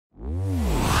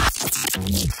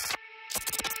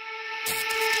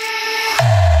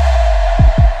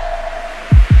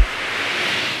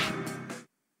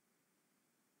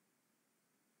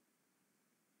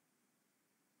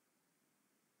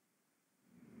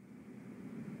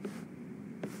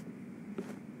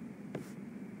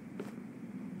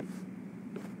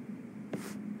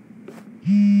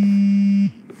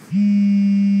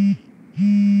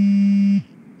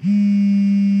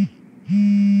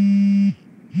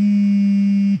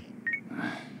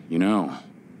You know,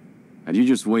 had you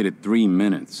just waited 3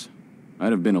 minutes,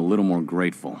 I'd have been a little more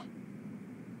grateful.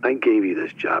 I gave you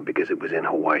this job because it was in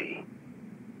Hawaii.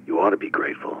 You ought to be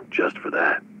grateful just for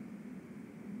that.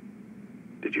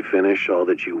 Did you finish all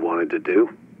that you wanted to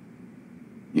do?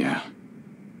 Yeah.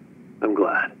 I'm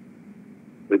glad.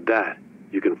 With that,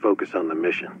 you can focus on the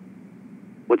mission.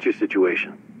 What's your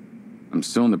situation? I'm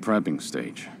still in the prepping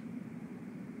stage.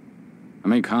 I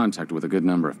made contact with a good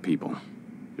number of people.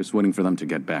 Just waiting for them to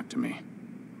get back to me.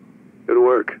 Good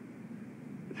work.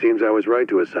 It seems I was right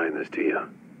to assign this to you.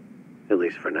 At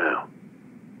least for now.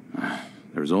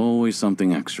 There's always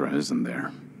something extra, isn't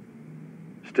there?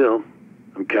 Still,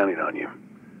 I'm counting on you.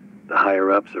 The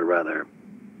higher-ups are rather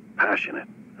passionate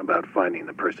about finding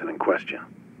the person in question.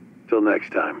 Till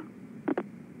next time.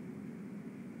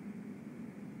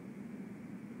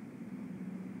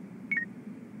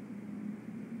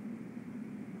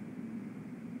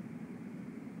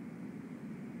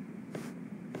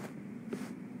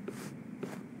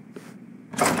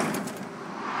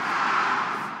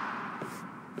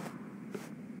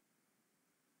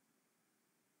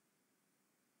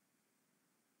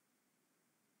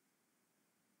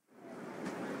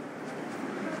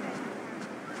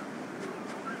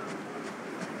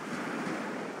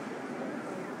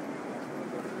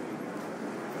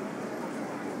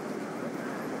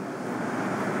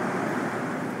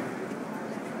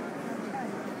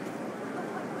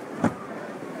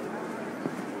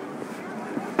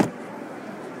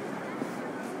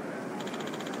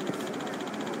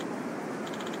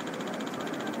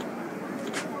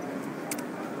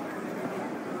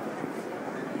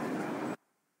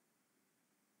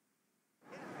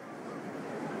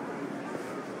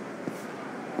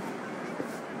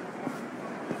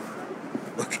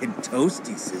 Looking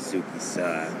toasty,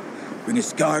 Suzuki-san. Bring a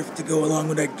scarf to go along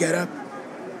with that getup?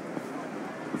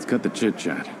 Let's cut the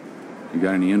chit-chat. You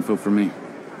got any info for me?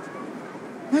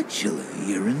 Actually,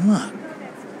 you're in luck.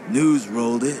 News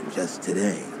rolled in just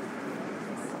today.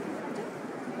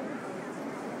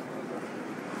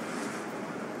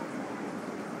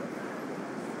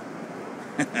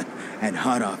 And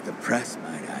hot off the press,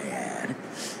 might I add.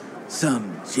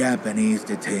 Some Japanese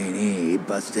detainee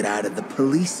busted out of the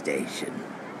police station.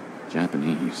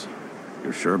 Japanese?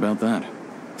 You're sure about that?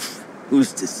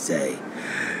 Who's to say?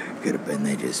 Could have been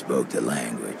they just spoke the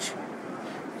language.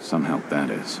 Somehow that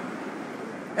is.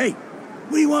 Hey,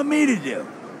 what do you want me to do?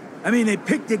 I mean, they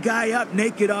picked a guy up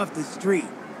naked off the street.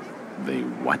 They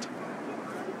what?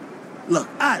 Look,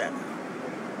 I don't know.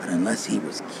 But unless he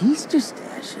was keister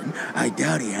stashing, I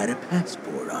doubt he had a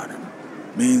passport on him.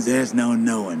 Means there's no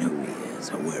knowing who he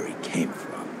is or where he came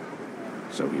from.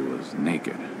 So he was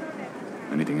naked.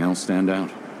 Anything else stand out?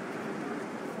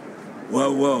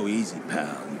 Whoa, whoa, easy,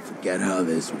 pal. You forget how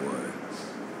this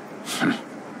works.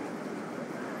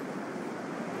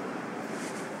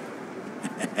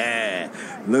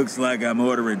 Looks like I'm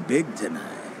ordering big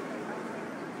tonight.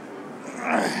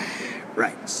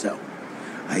 Right, so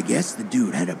I guess the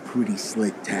dude had a pretty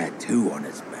slick tattoo on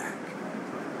his back.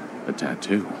 A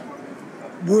tattoo?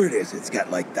 Word is it's got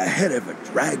like the head of a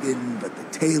dragon, but the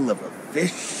tail of a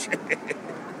fish.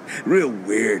 Real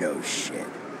weirdo shit.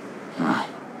 Huh.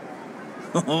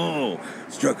 Oh,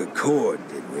 struck a chord,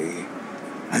 did we?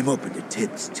 I'm open to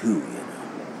tips too, you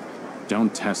know.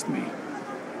 Don't test me.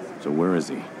 So where is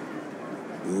he?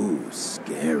 Ooh,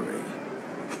 scary.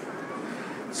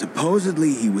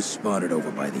 Supposedly he was spotted over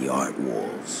by the art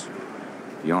walls.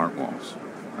 The art walls.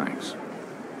 Thanks.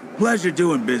 Pleasure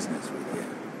doing business with you.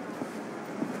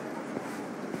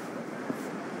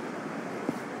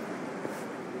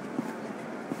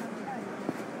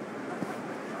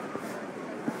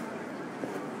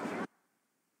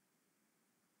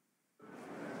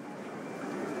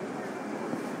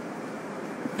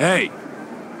 Hey!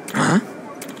 Huh?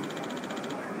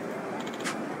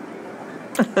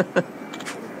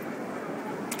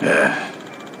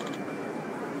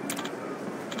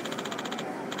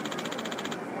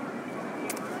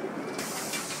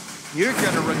 You're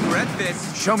gonna regret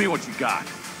this. Show me what you got.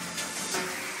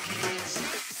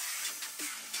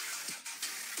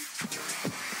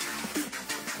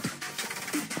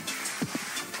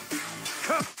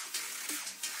 Come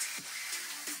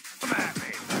at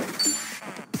me.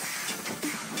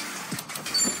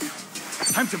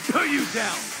 Time to put you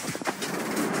down.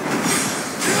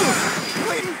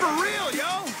 Waiting for real,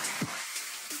 yo!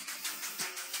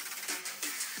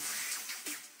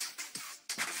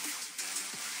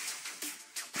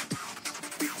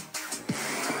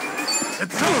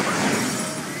 It's over.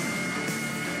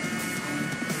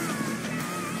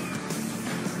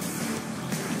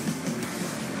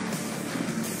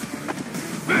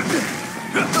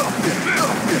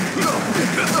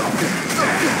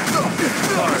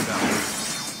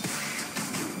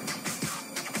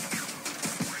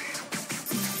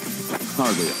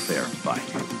 hardly a fair fight.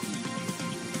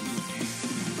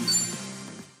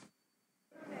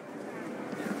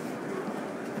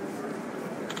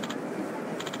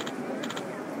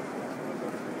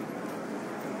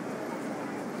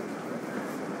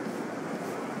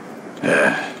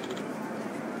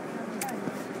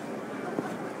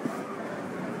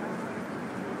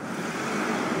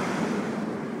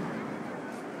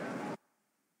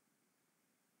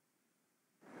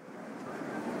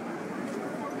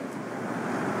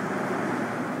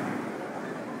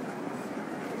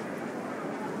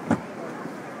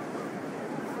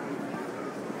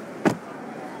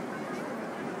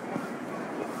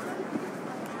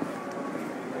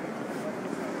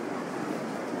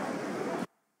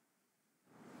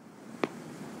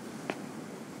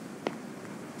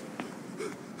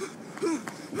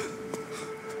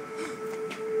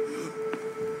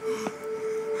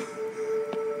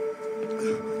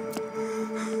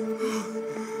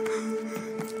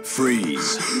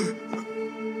 Freeze.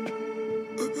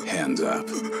 Hands up.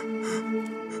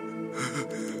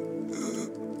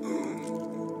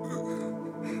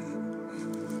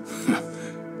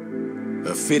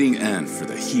 A fitting end for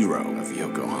the hero of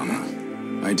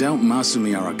Yokohama. I doubt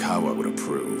Masumi Arakawa would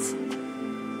approve.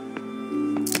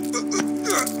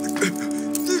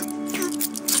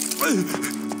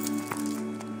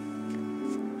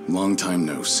 Long time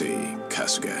no see,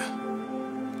 Kasuga.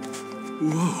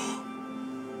 Whoa.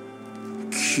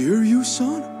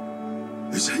 Kiryu-san?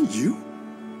 Is that you?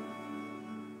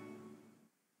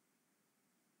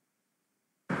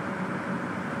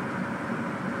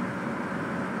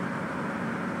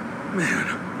 Man,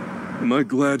 am I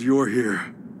glad you're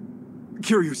here.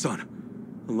 Kiryu-san,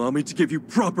 allow me to give you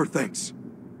proper thanks.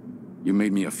 You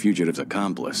made me a fugitive's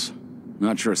accomplice.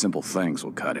 Not sure simple thanks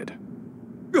will cut it.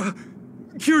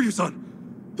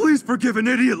 Kiryu-san, please forgive an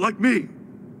idiot like me.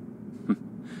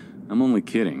 I'm only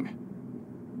kidding.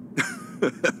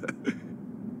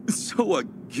 So,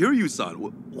 Kiryu-san,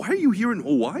 why are you here in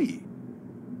Hawaii?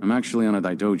 I'm actually on a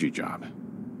Daidoji job.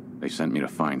 They sent me to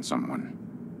find someone.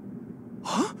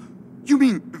 Huh? You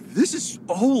mean this is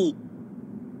all...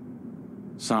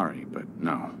 Sorry, but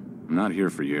no. I'm not here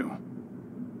for you.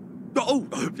 Oh,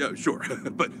 yeah, sure.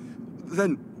 But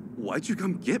then, why'd you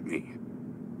come get me?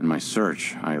 In my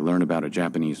search, I learned about a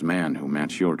Japanese man who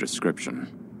matched your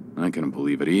description. I couldn't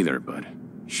believe it either, but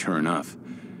sure enough,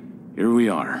 here we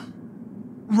are.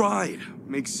 Right,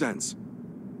 makes sense.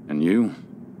 And you?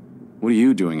 What are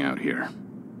you doing out here?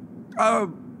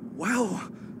 Well,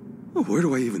 where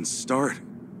do I even start?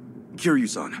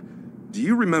 Kiryu-san, do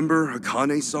you remember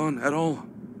Akane-san at all?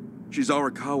 She's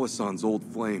Arakawa-san's old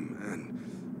flame,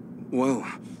 and, well,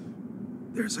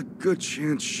 there's a good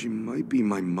chance she might be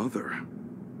my mother.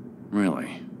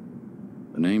 Really?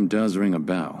 The name does ring a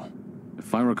bell.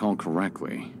 If I recall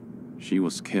correctly, she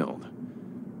was killed.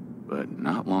 But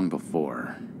not long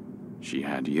before, she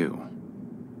had you.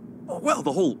 Well,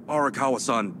 the whole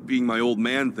Arakawa-san being my old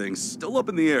man thing's still up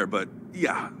in the air, but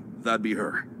yeah, that'd be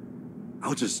her.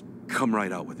 I'll just come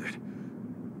right out with it.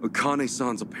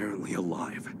 Akane-san's apparently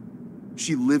alive.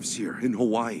 She lives here in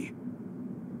Hawaii.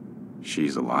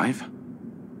 She's alive?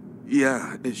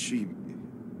 Yeah, she...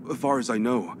 As far as I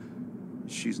know,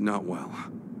 she's not well.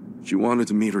 She wanted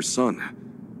to meet her son.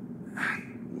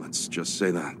 Let's just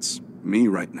say that's me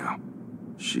right now.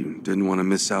 She didn't want to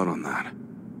miss out on that.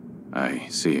 I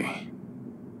see.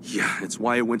 Yeah, it's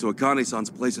why I went to Akane-san's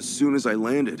place as soon as I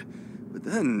landed. But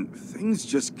then, things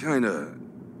just kinda...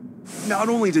 Not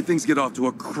only did things get off to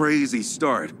a crazy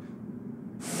start,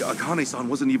 Akane-san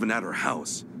wasn't even at her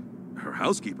house. Her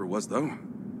housekeeper was, though.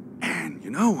 And, you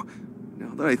know,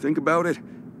 now that I think about it,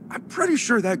 I'm pretty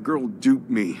sure that girl duped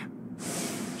me.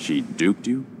 She duped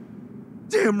you?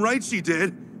 Damn right she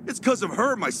did! It's 'cause of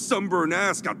her my sunburned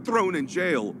ass got thrown in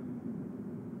jail.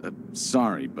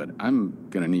 Sorry, but I'm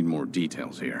gonna need more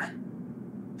details here.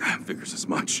 Figures as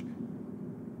much.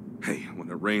 Hey, when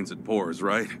it rains it pours,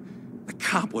 right? The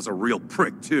cop was a real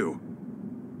prick, too.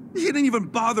 He didn't even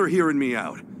bother hearing me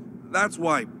out. That's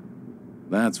why...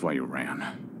 That's why you ran.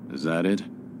 Is that it?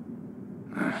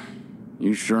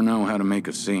 You sure know how to make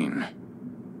a scene.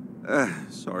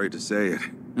 Sorry to say it.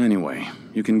 Anyway,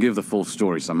 you can give the full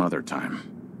story some other time.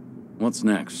 What's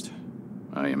next?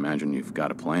 I imagine you've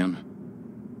got a plan?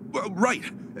 Right.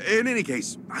 In any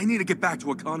case, I need to get back to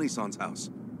Akane-san's house.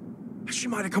 She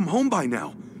might have come home by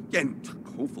now. And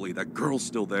hopefully that girl's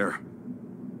still there.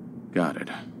 Got it.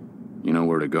 You know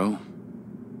where to go?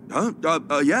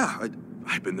 Yeah.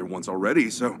 I've been there once already,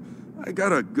 so I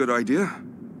got a good idea.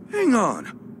 Hang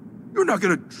on. You're not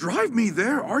gonna drive me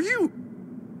there, are you?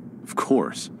 Of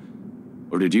course.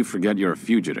 Or did you forget you're a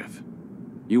fugitive?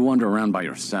 You wander around by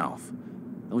yourself.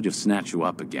 they'll just snatch you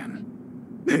up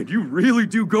again. Man, you really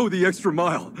do go the extra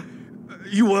mile.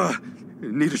 You,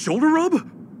 need a shoulder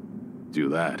rub? Do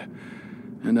that,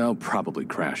 and I'll probably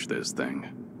crash this thing.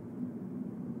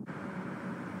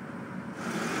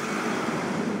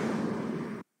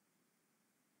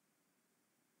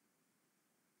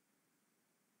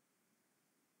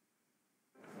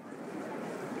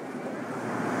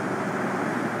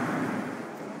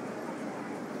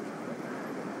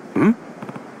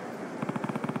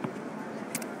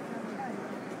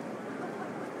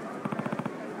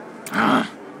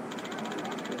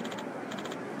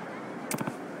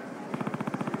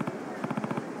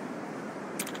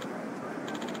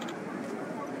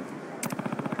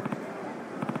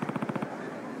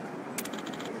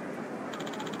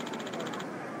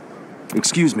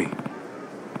 Excuse me.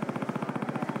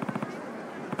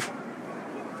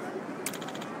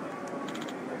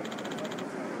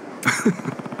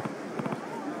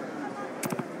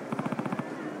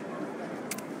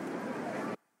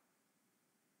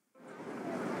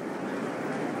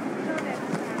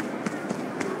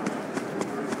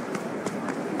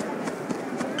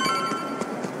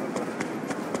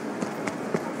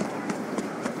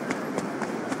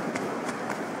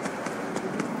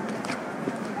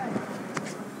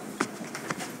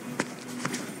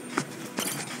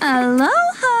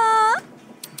 Aloha!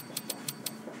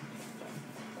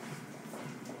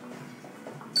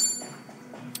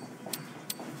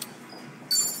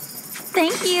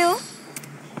 Thank you.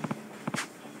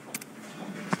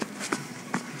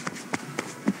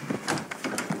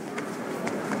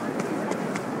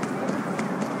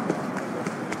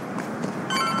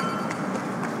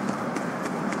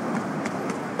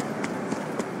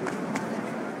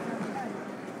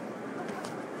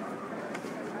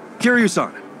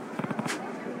 Kiryu-san.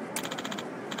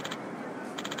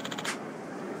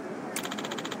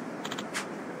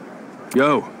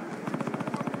 Yo.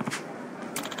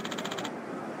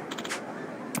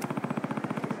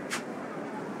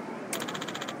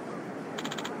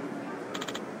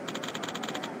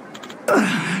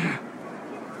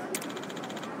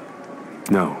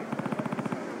 No.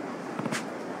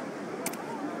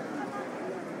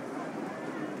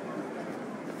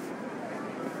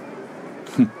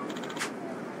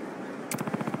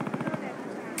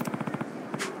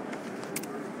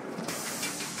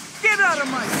 Get out of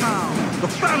my town! The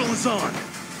battle is on!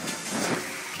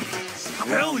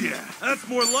 Hell yeah, that's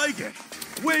more like it.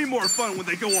 Way more fun when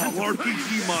they go all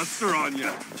RPG monster on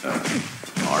you.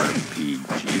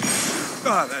 RPG?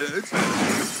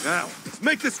 Now, let's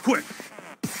make this quick.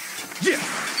 Yeah!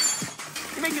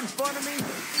 You making fun of me?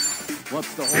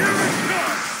 What's the Here whole... it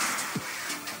comes!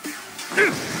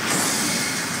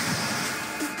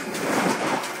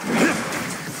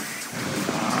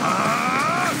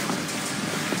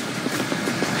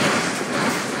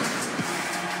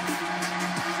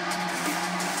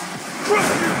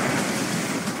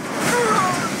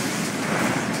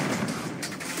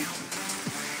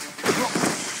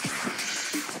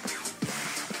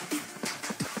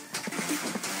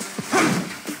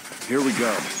 Here we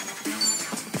go.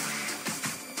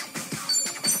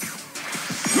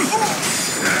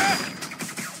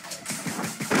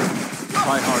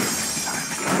 Try harder next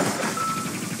time.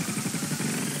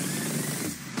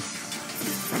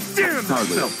 Damn,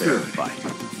 Hardly a fair fight.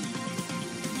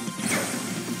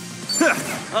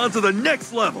 On to the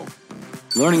next level.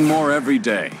 Learning more every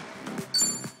day.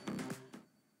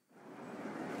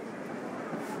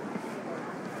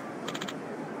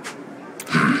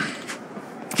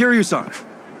 Kiryu-san.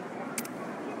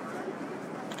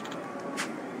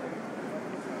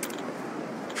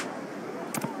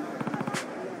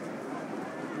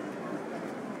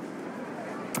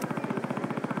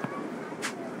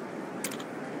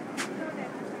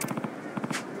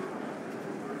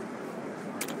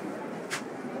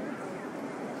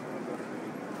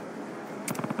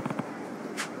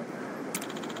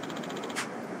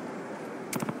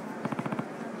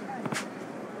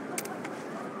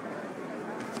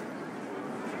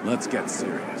 Let's get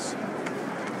serious.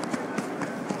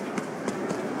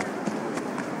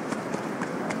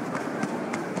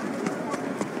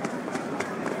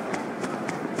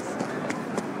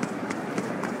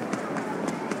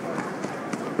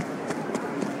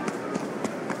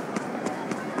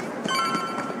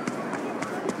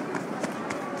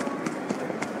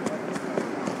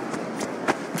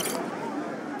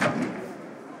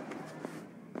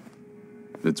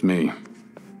 It's me.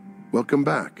 Welcome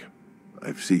back.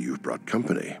 I see you've brought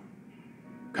company.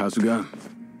 Kasuga,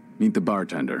 meet the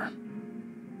bartender.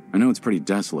 I know it's pretty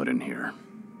desolate in here,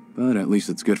 but at least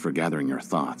it's good for gathering your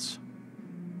thoughts.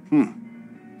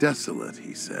 Desolate,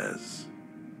 he says.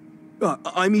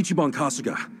 I'm Ichiban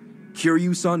Kasuga.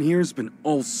 Kiryu-san here's been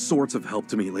all sorts of help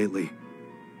to me lately.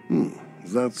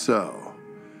 Is that so?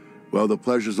 Well, the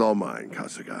pleasure's all mine,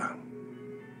 Kasuga.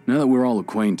 Now that we're all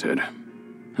acquainted,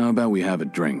 how about we have a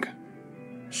drink?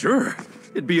 Sure,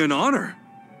 it'd be an honor.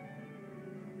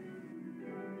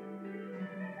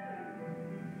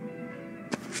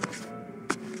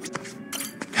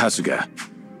 Kasuga.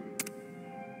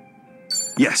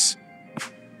 Yes.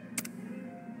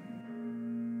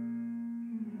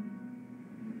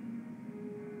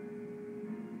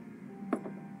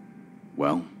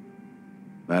 Well,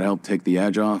 that help take the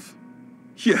edge off?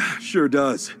 Yeah, sure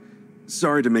does.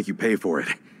 Sorry to make you pay for it.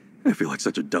 I feel like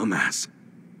such a dumbass.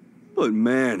 But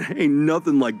man, ain't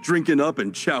nothing like drinking up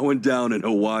and chowing down in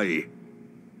Hawaii.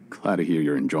 Glad to hear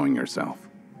you're enjoying yourself.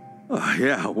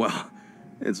 Yeah, well,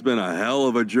 it's been a hell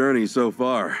of a journey so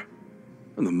far.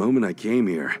 From the moment I came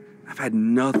here, I've had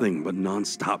nothing but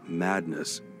non-stop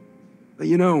madness. But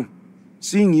you know,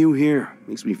 seeing you here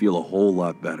makes me feel a whole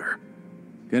lot better.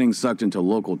 Getting sucked into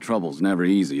local trouble's never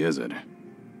easy, is it?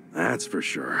 That's for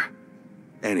sure.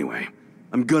 Anyway,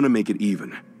 I'm gonna make it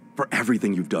even for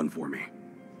everything you've done for me.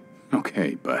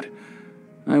 Okay, but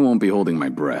I won't be holding my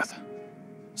breath.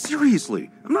 Seriously,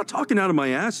 I'm not talking out of my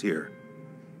ass here.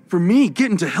 For me,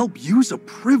 getting to help you's a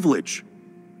privilege.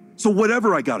 So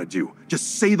whatever I gotta do,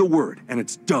 just say the word and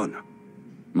it's done.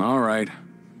 All right.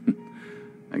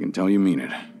 I can tell you mean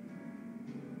it.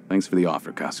 Thanks for the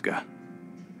offer, Kasuga.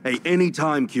 Hey,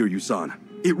 anytime, Kiryu-san.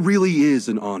 It really is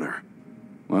an honor.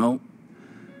 Well,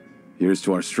 here's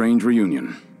to our strange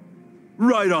reunion.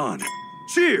 Right on.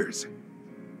 Cheers!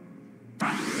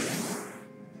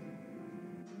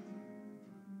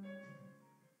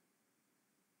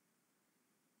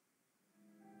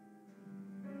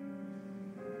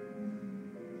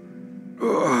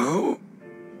 Oh.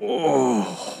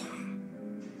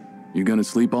 You gonna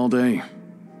sleep all day?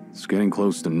 It's getting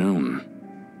close to noon.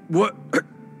 What?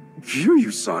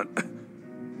 Kiryu-san,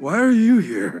 why are you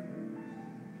here?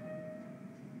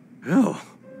 Hell,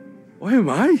 why am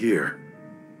I here?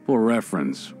 For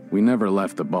reference, we never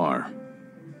left the bar.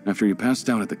 After you passed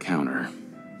out at the counter,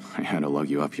 I had to lug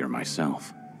you up here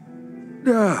myself.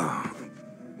 Oh,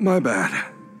 my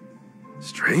bad.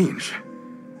 Strange.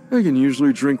 I can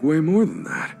usually drink way more than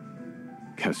that.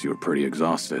 Guess you were pretty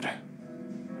exhausted.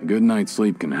 A good night's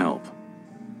sleep can help.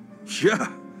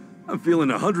 Yeah, I'm feeling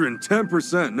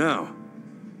 110% now.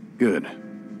 Good.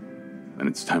 Then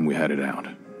it's time we headed out.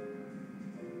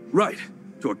 Right,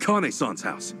 to Akane-san's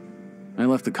house. I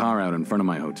left the car out in front of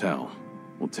my hotel.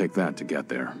 We'll take that to get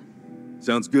there.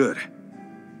 Sounds good.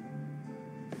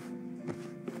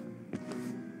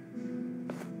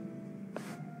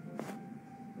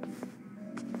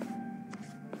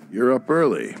 You're up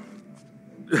early.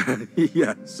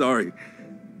 Yeah, sorry.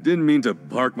 Didn't mean to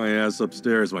park my ass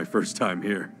upstairs my first time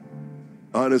here.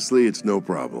 Honestly, it's no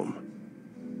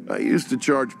problem. I used to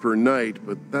charge per night,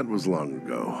 but that was long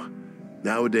ago.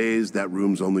 Nowadays, that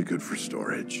room's only good for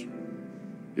storage.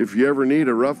 If you ever need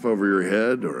a roof over your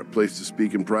head or a place to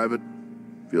speak in private,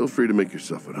 feel free to make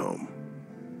yourself at home.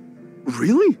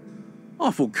 Really?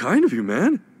 Awful kind of you,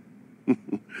 man.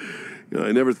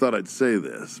 I never thought I'd say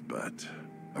this, but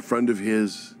a friend of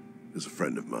his is a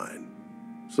friend of mine.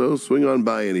 So swing on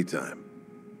by anytime.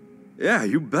 Yeah,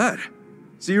 you bet.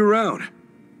 See you around.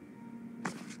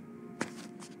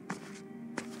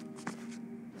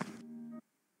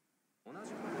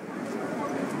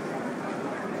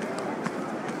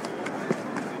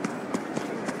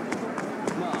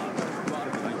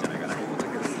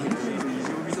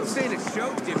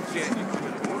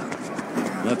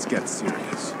 Let's get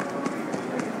serious.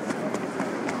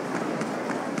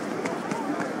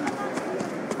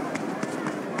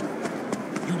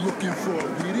 You looking for a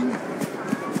reading?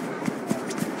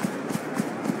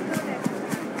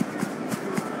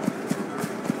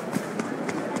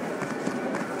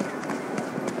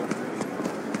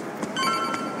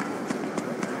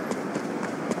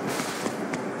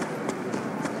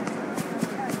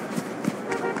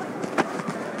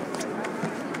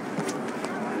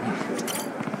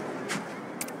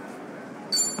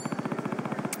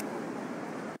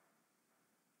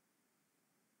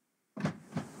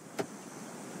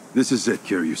 This is it,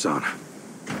 Kiryu-san.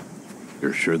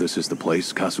 You're sure this is the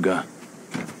place, Kasuga?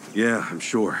 Yeah, I'm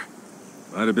sure.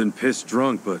 Might have been pissed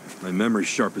drunk, but my memory's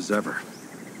sharp as ever.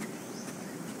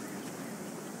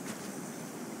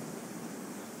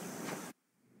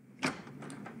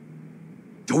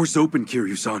 Door's open,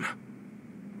 Kiryu-san.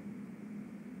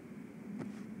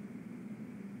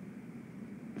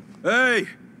 Hey!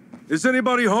 Is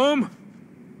anybody home?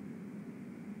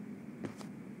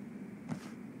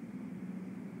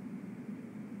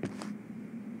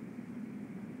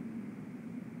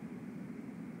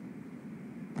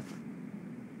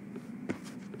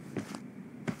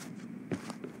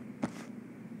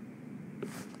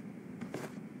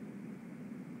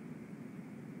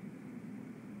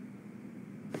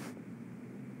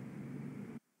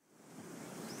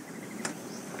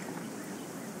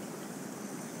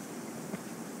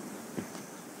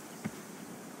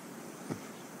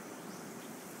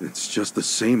 It's just the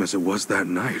same as it was that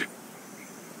night.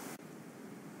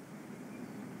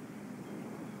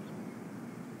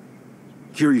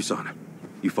 Kiryu-san,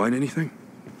 you find anything?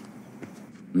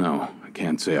 No, I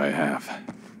can't say I have.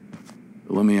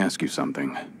 But let me ask you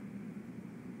something.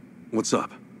 What's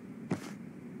up?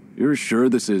 You're sure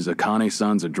this is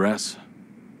Akane-san's address?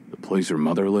 The place her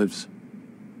mother lives?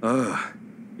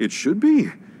 It should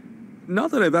be.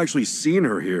 Not that I've actually seen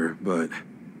her here, but...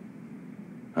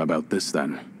 How about this,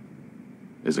 then?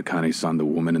 Is Akane-san the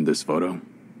woman in this photo?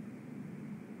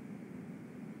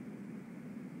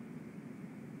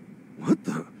 What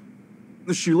the?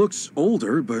 She looks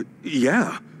older, but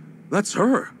yeah, that's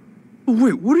her.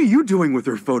 Wait, what are you doing with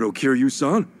her photo,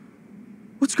 Kiryu-san?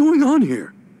 What's going on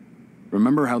here?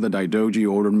 Remember how the Daidoji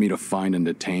ordered me to find and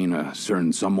detain a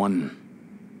certain someone?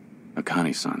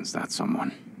 Akane-san's that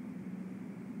someone.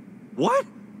 What?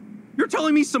 You're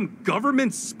telling me some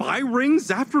government spy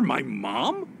rings after my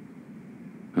mom?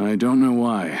 I don't know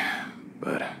why,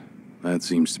 but that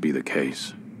seems to be the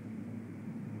case.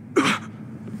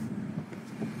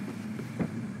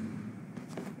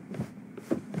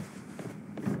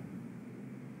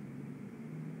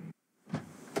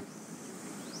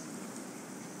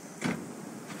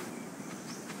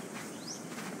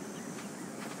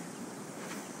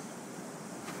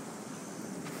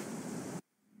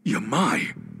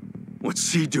 Yamai,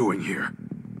 what's he doing here?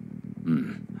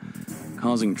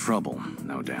 Causing trouble,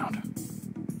 no doubt.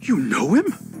 You know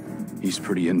him? He's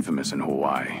pretty infamous in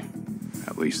Hawaii,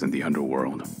 at least in the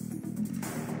underworld.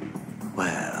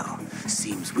 Well,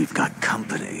 seems we've got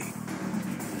company.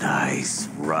 Nice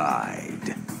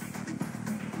ride.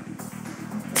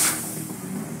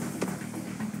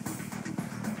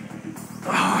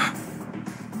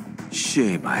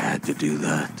 Shame I had to do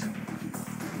that.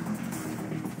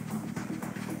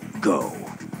 Go.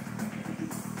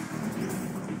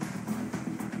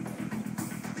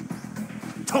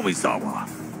 Tomizawa.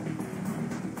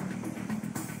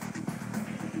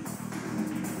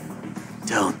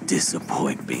 Don't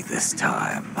disappoint me this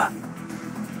time.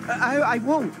 I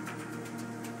won't.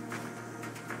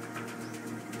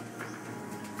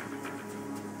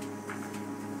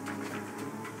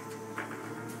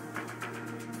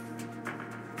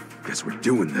 Guess we're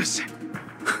doing this.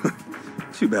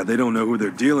 Too bad they don't know who they're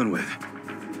dealing with.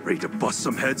 Ready to bust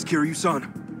some heads, Kiryu-san?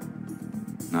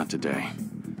 Not today.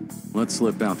 Let's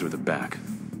slip out through the back.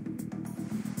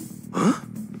 Huh?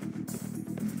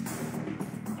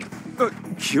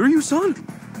 Kiryu-san?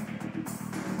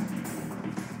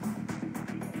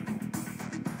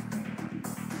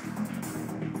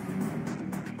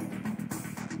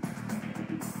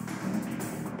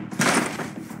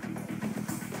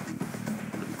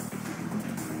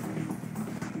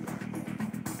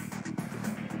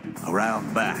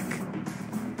 Around back.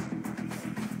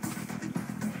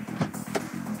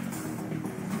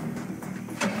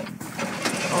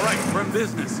 All right, we're in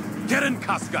business. Get in,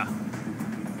 Casca.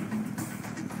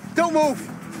 Don't move!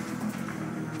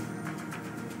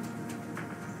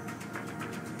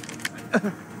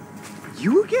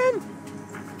 You again?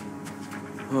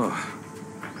 Oh,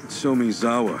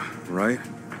 Tomizawa, right?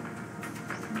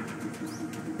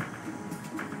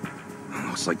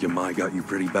 Looks like Yamai got you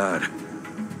pretty bad.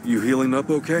 You healing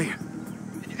up okay?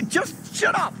 Just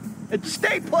shut up and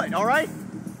stay put, all right?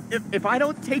 If I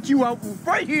don't take you out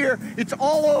right here, it's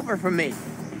all over for me.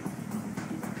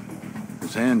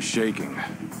 His hand's shaking.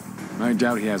 I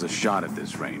doubt he has a shot at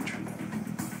this range.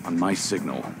 On my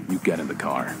signal, you get in the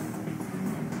car.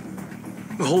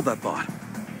 Hold that thought.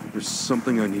 There's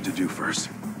something I need to do first.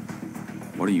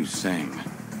 What are you saying?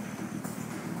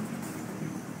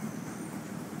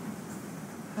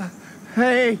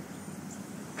 Hey,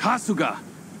 Kasuga!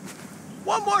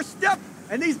 one more step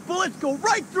and these bullets go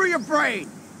right through your brain.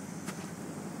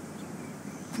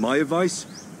 My advice?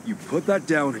 You put that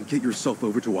down and get yourself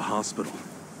over to a hospital.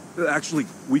 Actually,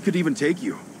 we could even take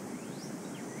you.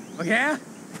 Oh yeah?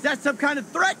 Is that some kind of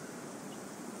threat?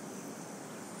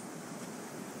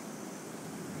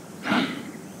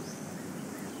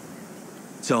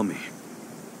 Tell me,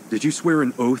 did you swear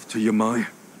an oath to Yamai?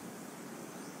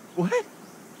 What?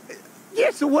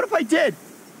 Yeah, so what if I did?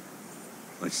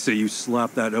 I say you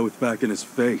slap that oath back in his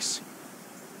face.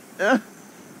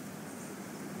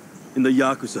 In the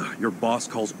Yakuza, your boss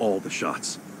calls all the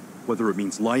shots, whether it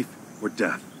means life or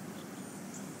death.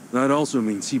 That also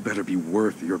means he better be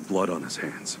worth your blood on his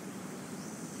hands.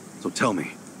 So tell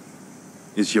me,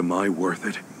 is Yamai worth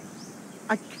it?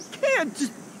 I can't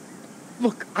just...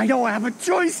 Look, I don't have a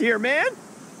choice here, man.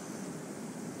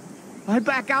 If I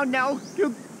back out now,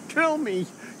 he'll kill me.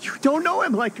 You don't know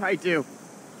him like I do.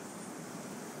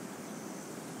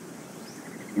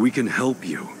 We can help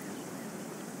you,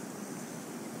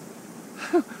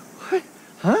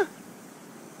 Huh?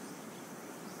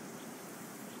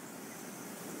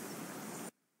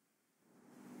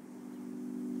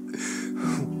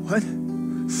 What?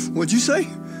 What'd you say?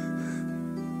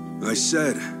 I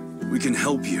said, we can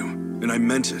help you, and I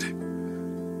meant it.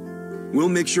 We'll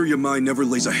make sure your mind never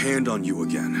lays a hand on you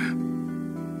again.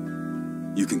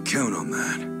 You can count on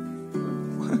that.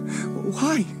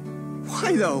 Why?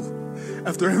 Why, though?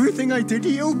 After everything I did to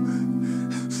you?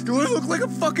 Do I look like a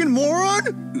fucking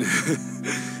moron?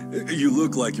 You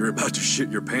look like you're about to shit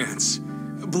your pants.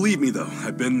 Believe me, though,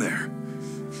 I've been there.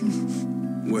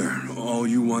 Where all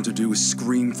you want to do is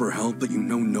scream for help that you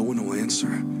know no one will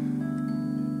answer.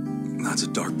 That's a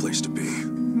dark place to be.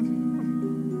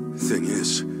 Thing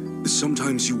is,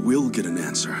 sometimes you will get an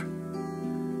answer.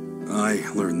 I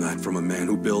learned that from a man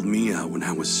who bailed me out when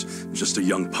I was just a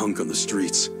young punk on the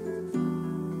streets.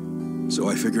 So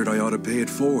I figured I ought to pay it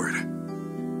forward.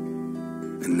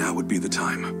 And now would be the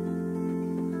time.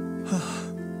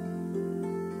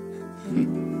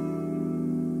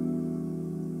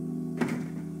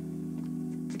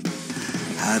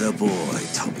 Attaboy,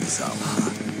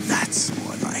 Tomizawa. That's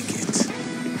more like it.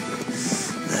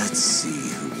 Let's see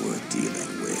who we're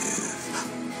dealing with.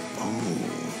 Oh,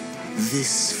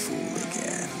 this fool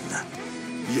again.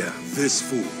 Yeah, this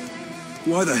fool.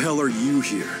 Why the hell are you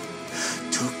here?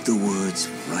 Took the words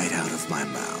right out of my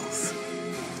mouth.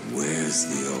 Where's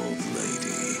the old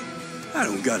lady? I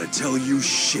don't gotta tell you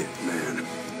shit, man.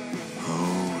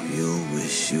 Oh, you'll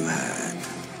wish you had.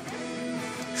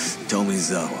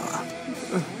 Tomizawa.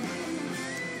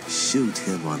 Shoot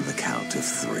him on the count of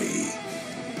 3.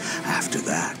 After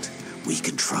that, we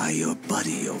can try your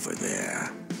buddy over there.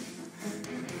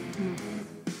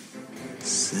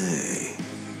 Say,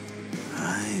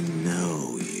 I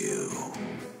know you.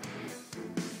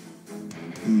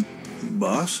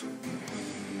 Boss?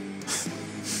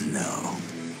 No,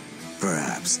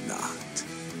 perhaps not.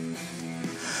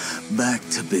 Back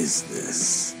to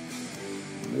business.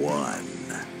 1.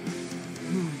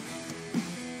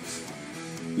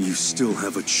 You still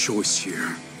have a choice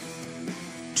here.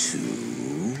 2.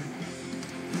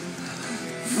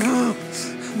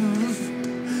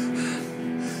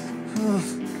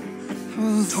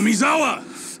 Tomizawa!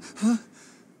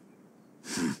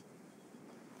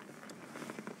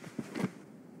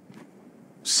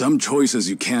 Some choices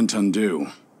you can't undo.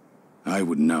 I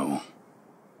would know.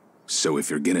 So if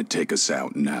you're gonna take us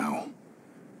out now,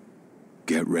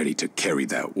 get ready to carry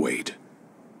that weight.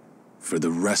 For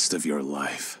the rest of your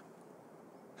life.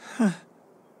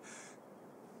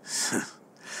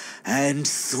 And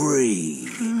 3.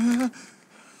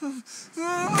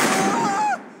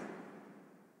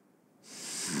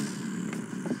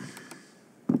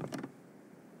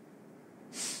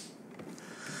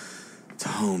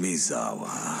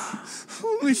 Tomizawa.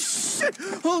 Holy shit!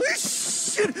 Holy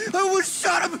shit! I almost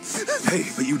shot him!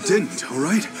 Hey, but you didn't, all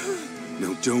right?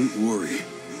 Now don't worry.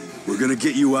 We're gonna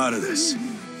get you out of this.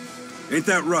 Ain't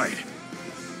that right?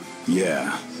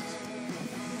 Yeah.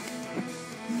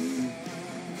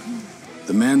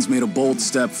 The man's made a bold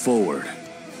step forward.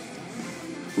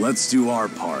 Let's do our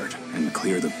part and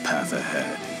clear the path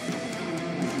ahead.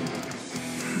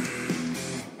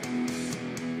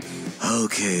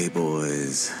 Okay,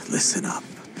 boys, listen up.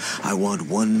 I want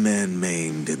one man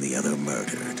maimed and the other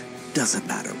murdered. Doesn't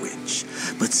matter which,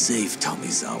 but save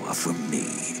Tomizawa from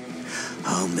me.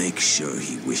 I'll make sure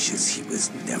he wishes he was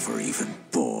never even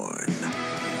born.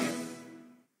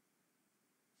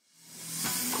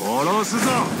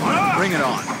 Bring it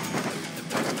on.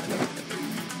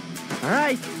 All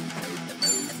right.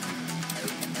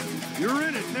 You're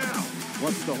in it now.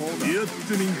 What's the holdup?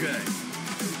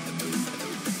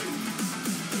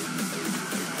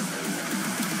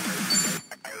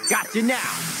 Got you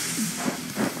now.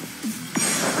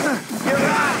 You're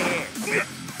out of here.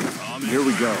 Here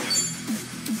we go.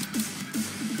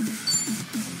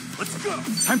 Let's go.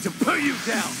 Time to put you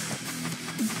down.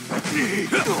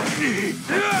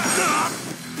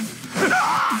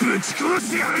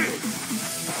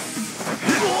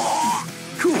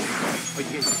 Cool. Are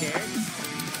you scared?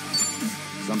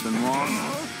 Something wrong?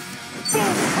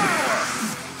 Full power.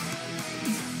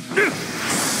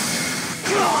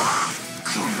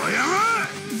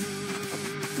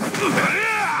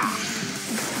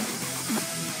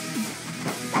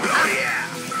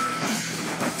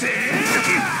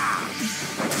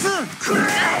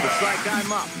 Looks like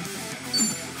I'm up.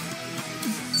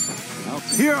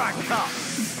 Here I come.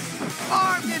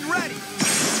 Armed and ready.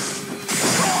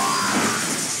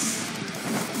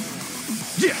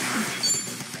 Yeah.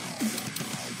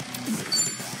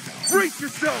 Brace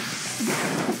yourself.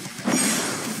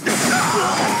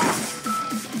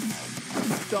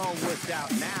 Don't whipped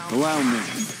out now. Allow me.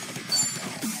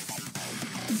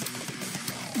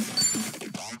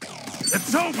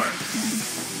 It's over!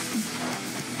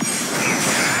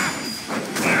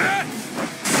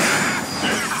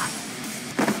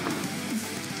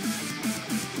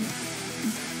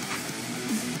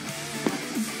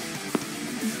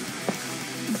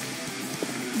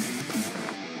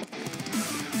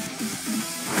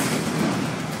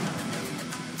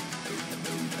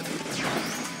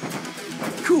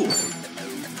 Cool.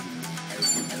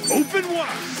 Open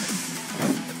wide!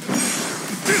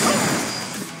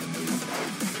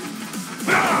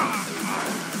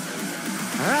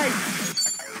 All right.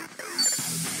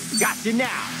 Got you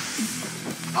now.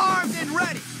 Armed and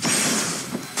ready.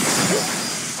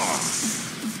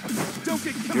 Don't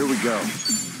get caught! Here we go.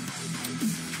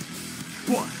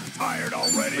 What? Tired Are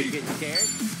you already? getting scared?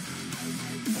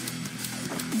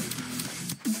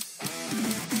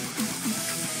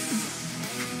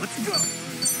 Let's go!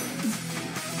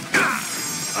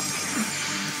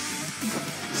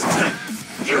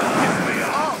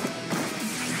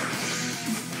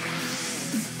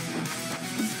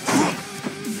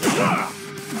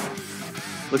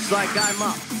 Looks like I'm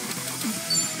up.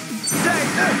 Stay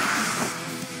there!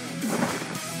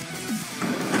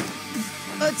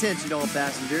 Attention, all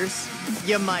passengers.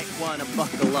 You might want to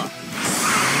buckle up.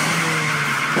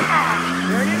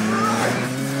 Ready for ride!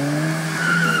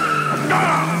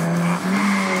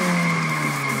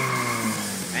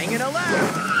 Hanging a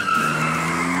left!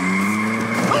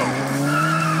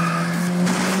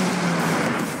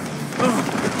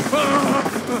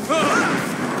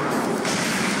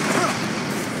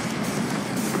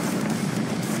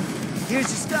 Here's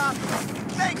your stop.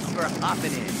 Thanks for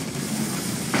hopping in.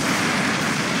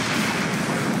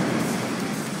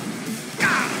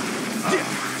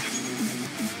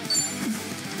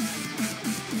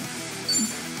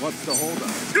 What's the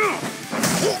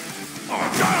holdup?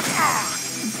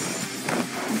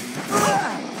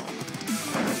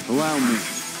 Allow me.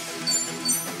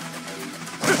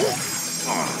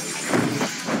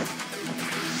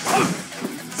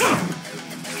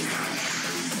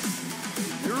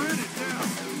 You're in it now!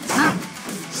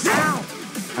 Down!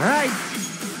 All right.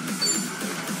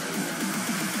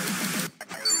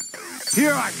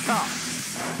 Here I come.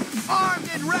 Armed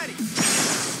and ready.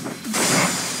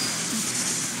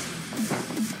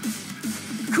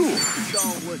 Cool.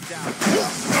 Don't look down.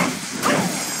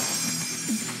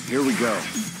 Here we go.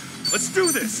 Let's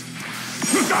do this!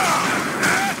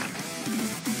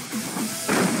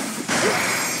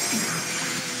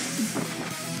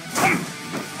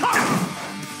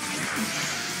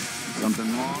 Something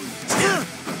wrong?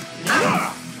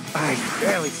 I can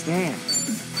barely stand.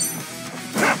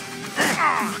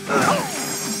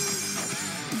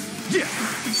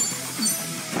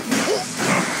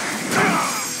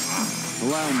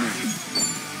 Allow me.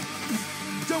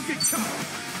 Don't get caught!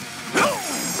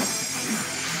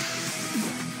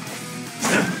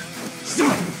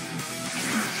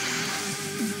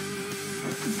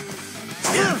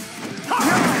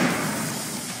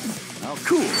 Oh,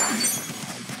 cool.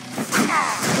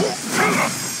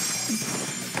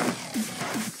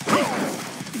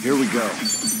 Here we go.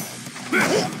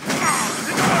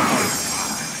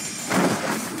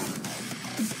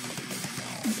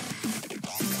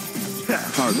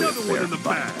 Hardly Another one fair in the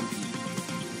fight. back!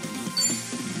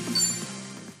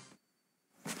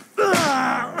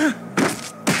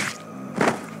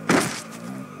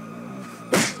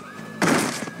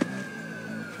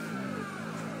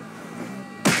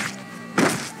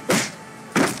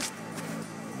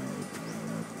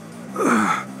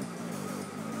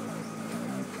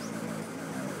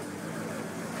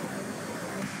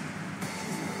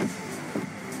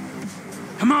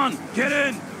 Come on, get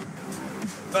in!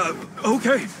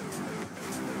 Okay.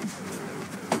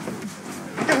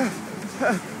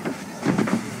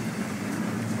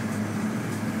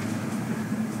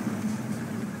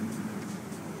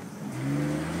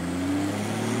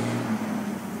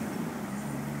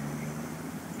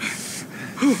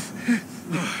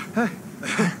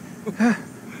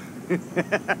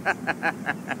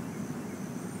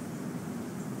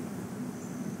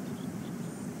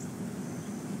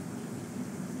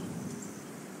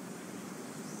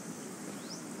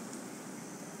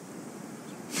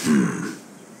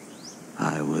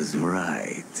 I was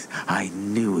right. I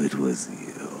knew it was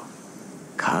you.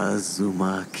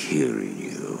 Kazuma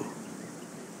Kiryu.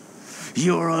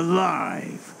 You're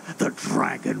alive! The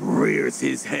dragon rears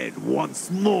his head once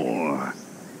more!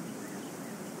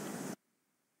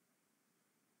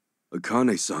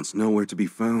 Akane-san's nowhere to be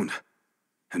found.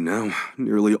 And now,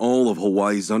 nearly all of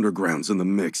Hawaii's underground's in the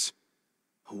mix.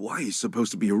 Hawaii's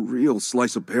supposed to be a real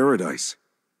slice of paradise.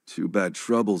 Too bad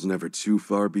trouble's never too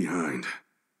far behind.